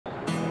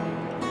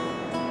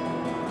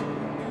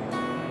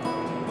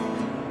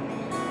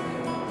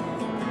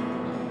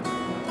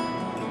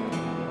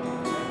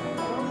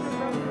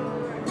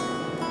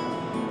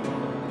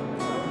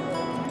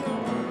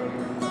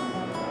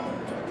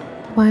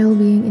While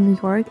being in New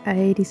York,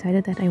 I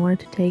decided that I wanted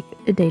to take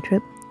a day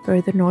trip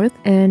further north,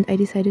 and I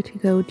decided to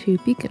go to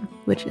Beacon,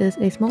 which is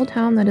a small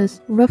town that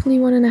is roughly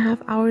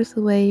 1.5 hours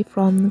away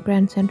from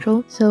Grand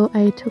Central. So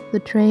I took the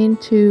train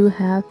to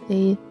have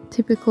a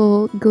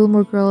typical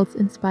Gilmore Girls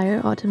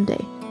inspired autumn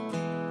day.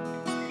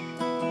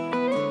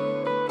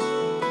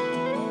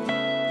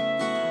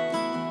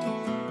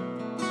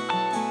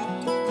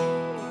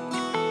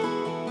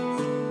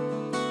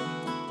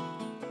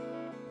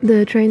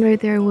 The train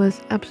ride there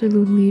was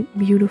absolutely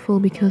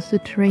beautiful because the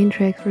train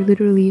tracks were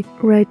literally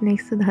right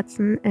next to the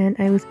Hudson, and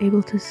I was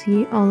able to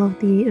see all of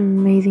the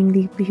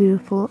amazingly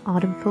beautiful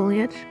autumn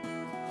foliage.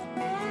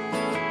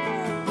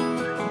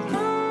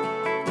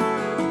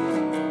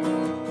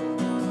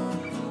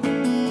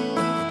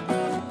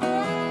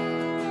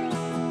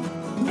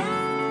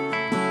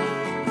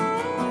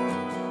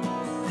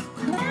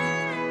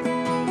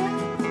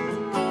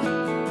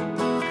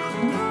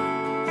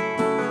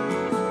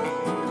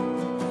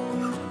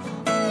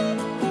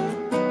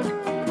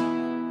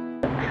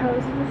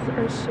 Houses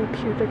are so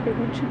cute. Like, I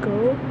want to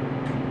go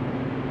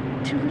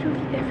to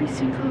literally every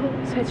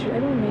single side street.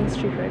 I'm on Main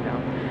Street right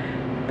now,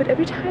 but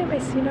every time I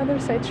see another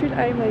side street,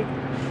 I'm like,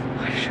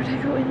 oh, should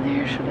I go in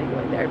there? Should I go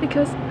in there?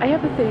 Because I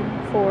have a thing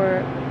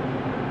for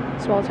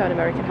small town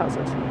American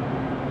houses.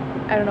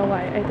 I don't know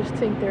why. I just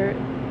think they're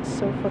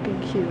so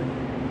fucking cute.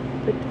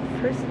 But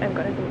first, I'm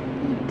gonna go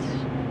eat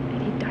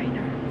at a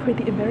diner for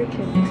the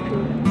American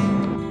experience.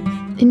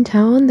 In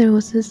town, there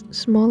was this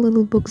small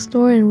little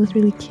bookstore, and it was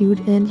really cute,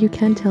 and you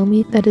can't tell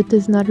me that it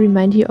does not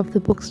remind you of the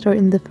bookstore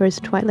in the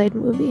first Twilight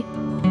movie.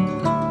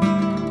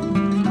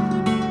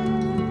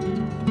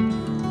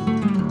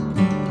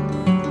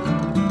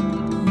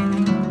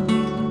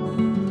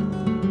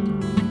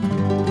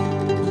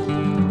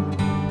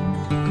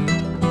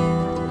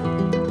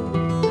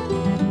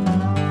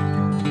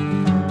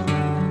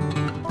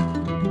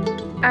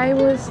 I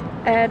was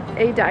at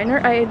a diner.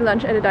 I ate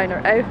lunch at a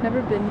diner. I've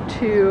never been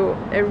to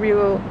a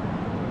real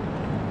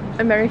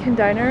American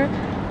diner,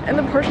 and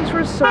the portions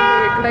were so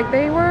big. Like,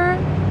 they were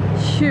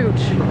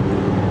huge.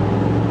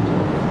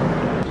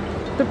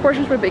 The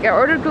portions were big. I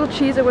ordered grilled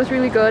cheese. It was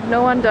really good.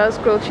 No one does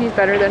grilled cheese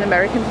better than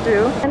Americans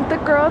do. And the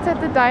girls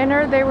at the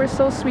diner, they were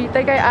so sweet.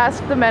 Like, I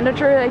asked the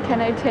manager, like, can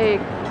I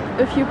take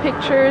a few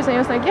pictures? And he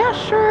was like, yeah,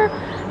 sure.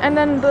 And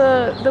then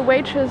the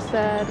waitress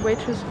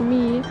for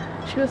me,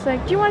 she was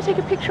like, do you want to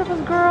take a picture of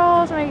us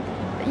girls? And I'm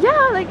like,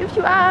 yeah, like, if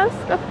you ask,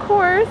 of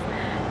course.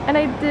 And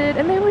I did,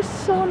 and they were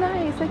so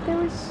nice. Like, they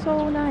were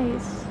so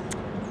nice.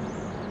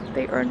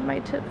 They earned my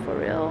tip for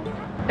real.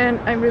 And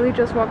I'm really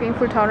just walking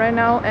through town right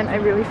now, and I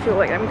really feel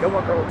like I'm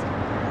Gilmore Girls.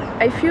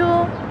 I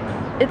feel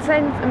it's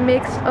a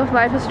mix of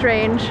Life is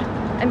Strange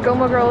and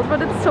Gilmore Girls,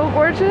 but it's so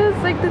gorgeous.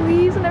 Like, the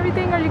leaves and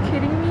everything. Are you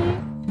kidding me?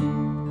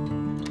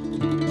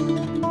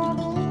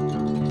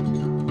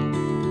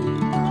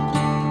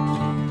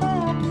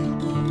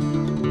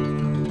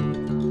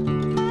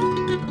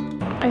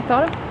 I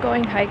thought of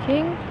going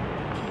hiking,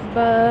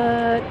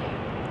 but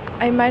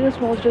I might as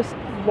well just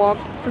walk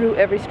through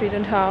every street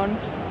in town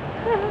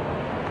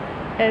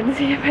and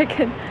see if I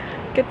can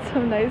get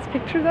some nice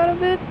pictures out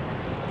of it,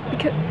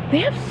 because they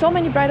have so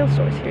many bridal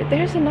stores here.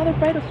 There's another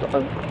bridal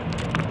store.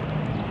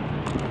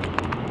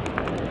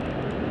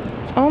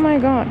 Oh my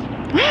god.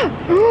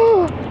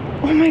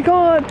 Oh my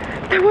god,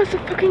 there was a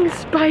fucking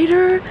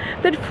spider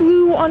that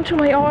flew onto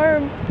my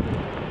arm.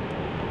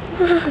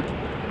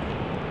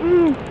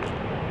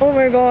 Oh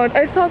my god,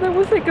 I thought that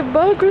was like a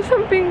bug or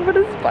something, but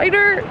a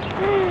spider.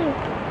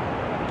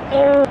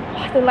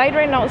 The light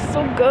right now is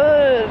so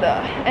good,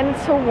 and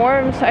it's so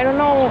warm, so I don't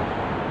know.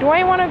 Do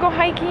I want to go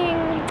hiking?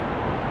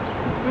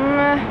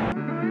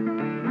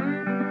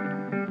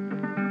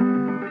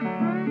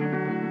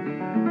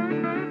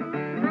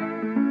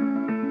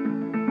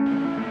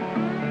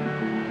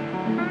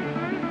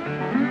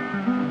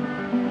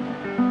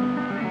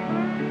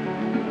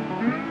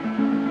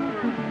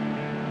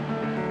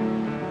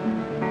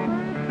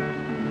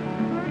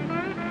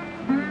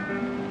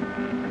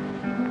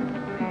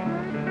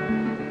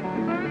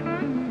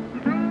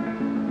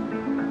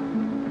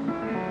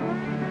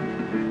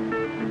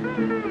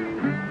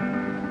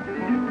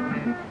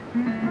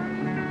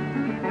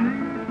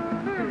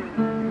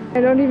 I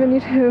don't even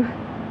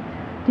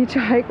need to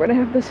hike when I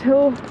have this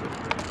hill.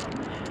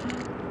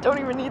 Don't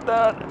even need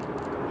that.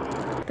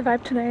 The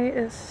vibe today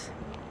is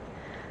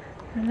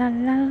la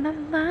la la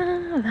la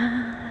la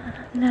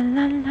la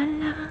la la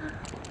la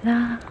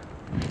la.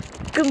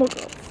 Gilmore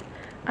Girls.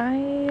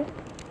 I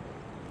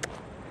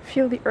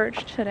feel the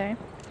urge today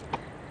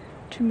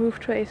to move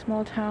to a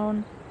small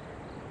town,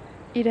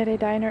 eat at a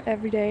diner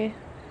every day.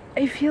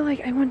 I feel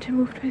like I want to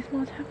move to a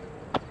small town.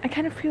 I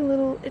kind of feel a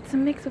little, it's a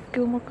mix of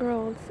Gilmore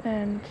Girls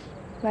and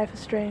Life is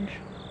Strange.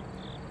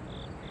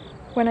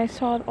 When I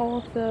saw all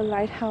of the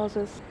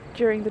lighthouses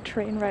during the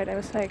train ride, I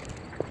was like,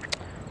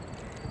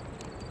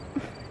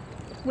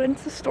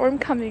 when's the storm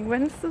coming?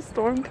 When's the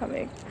storm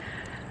coming?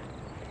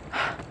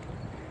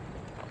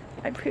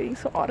 I'm feeling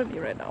so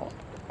autumny right now.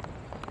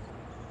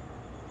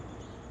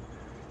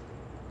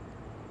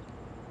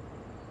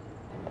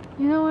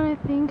 You know what I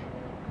think?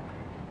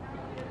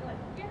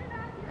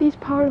 These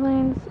power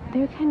lines,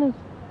 they're kind of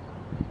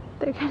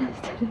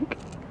aesthetic.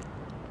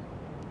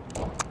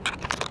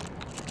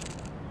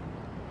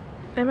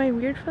 Am I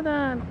weird for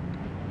that?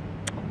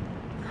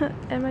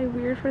 Am I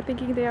weird for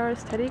thinking they are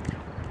aesthetic?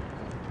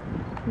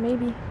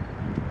 Maybe.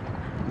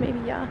 Maybe,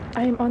 yeah.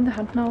 I am on the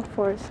hunt now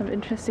for some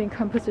interesting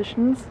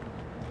compositions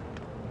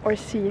or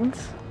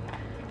scenes.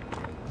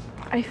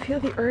 I feel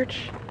the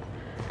urge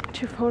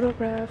to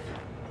photograph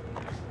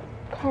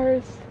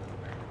cars,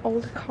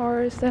 old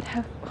cars that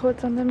have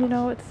hoods on them, you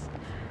know. It's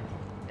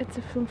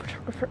a film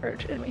photographer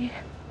urge in me.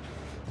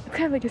 It's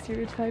kind of like a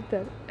stereotype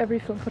that every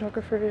film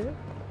photographer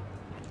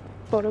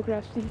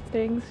photographs these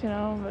things, you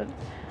know,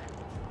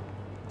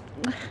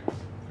 but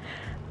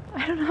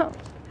I don't know.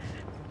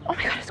 Oh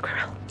my god, a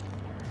squirrel!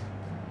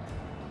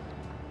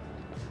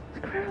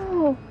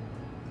 Squirrel!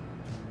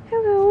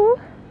 Hello!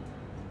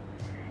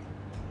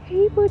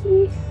 Hey,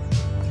 buddy!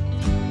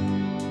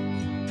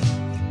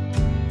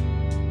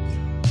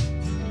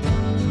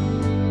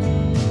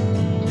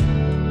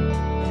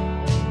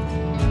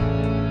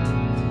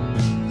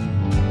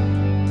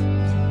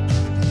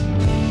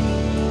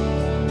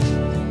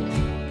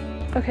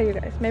 Okay, you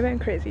guys, maybe I'm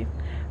crazy.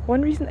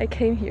 One reason I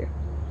came here,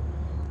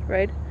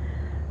 right?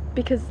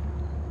 Because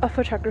of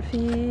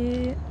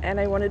photography, and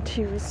I wanted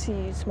to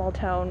see small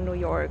town New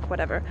York,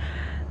 whatever.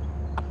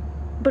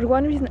 But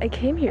one reason I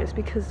came here is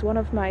because one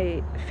of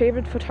my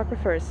favorite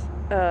photographers,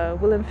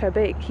 Willem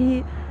Verbeek,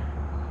 he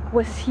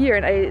was here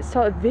and I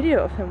saw a video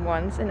of him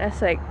once and I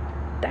was like,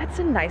 that's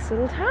a nice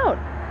little town.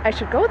 I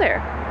should go there.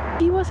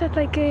 He was at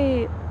like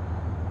a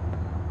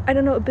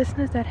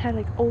business that had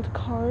like old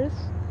cars.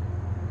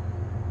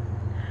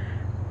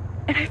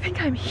 And I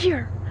think I'm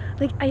here.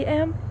 Like, I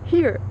am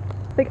here.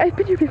 Like, I've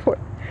been here before.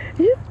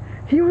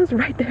 He was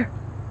right there.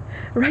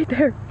 Right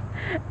there.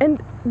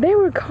 And there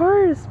were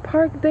cars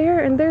parked there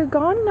and they're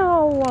gone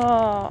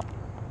now.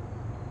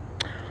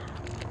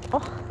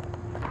 Oh.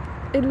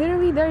 It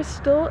literally, there's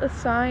still a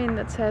sign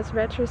that says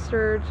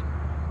registered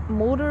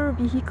motor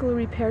vehicle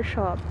repair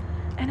shop.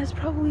 And it's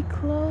probably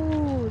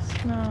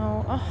closed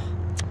now. Oh,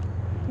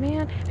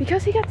 man.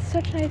 Because he got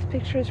such nice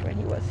pictures when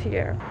he was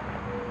here.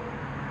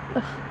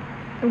 Ugh.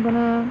 I'm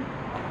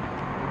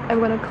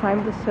gonna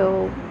climb this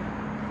hill.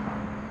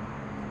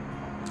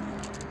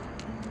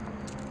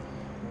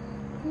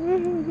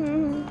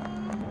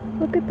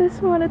 Look at this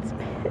one. It's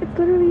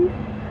literally,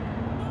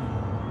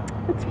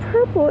 it's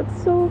purple.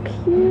 It's so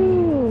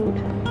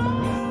cute.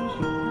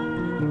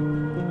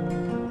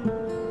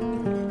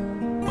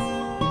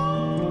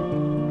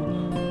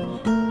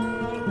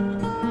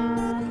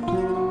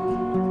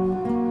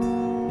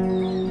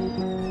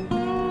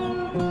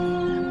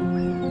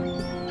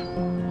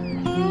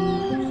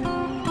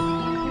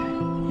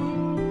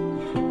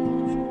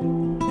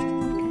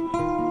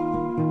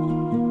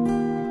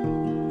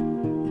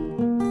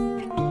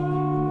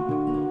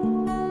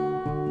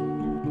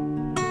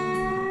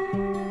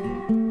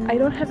 I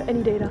don't have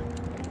any data.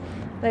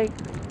 Like,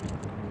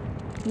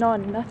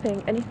 none,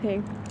 nothing,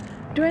 anything.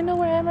 Do I know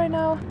where I am right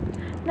now?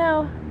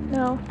 No.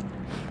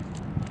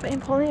 But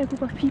I'm following a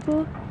group of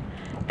people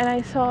and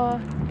I saw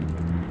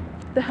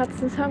the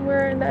Hudson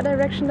somewhere in that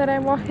direction that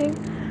I'm walking.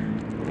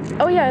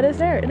 Oh yeah, it is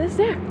there. It is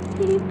there.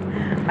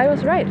 I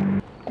was right.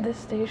 This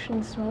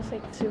station smells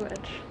like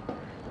sewage.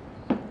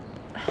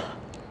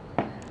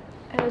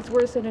 And it's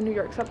worse than a New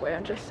York subway,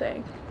 I'm just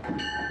saying.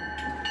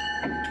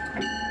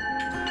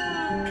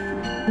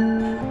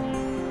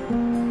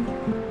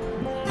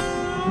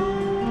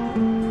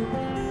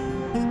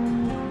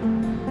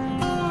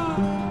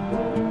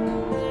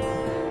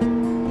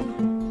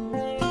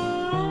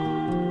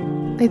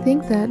 I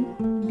think that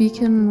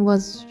Beacon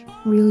was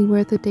really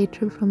worth a day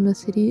trip from the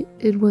city.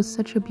 It was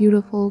such a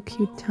beautiful,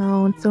 cute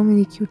town, so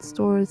many cute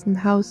stores and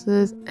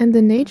houses, and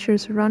the nature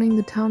surrounding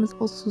the town is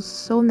also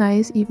so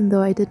nice. Even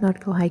though I did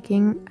not go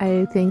hiking,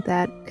 I think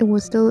that it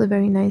was still a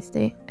very nice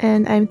day,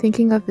 and I'm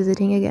thinking of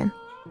visiting again.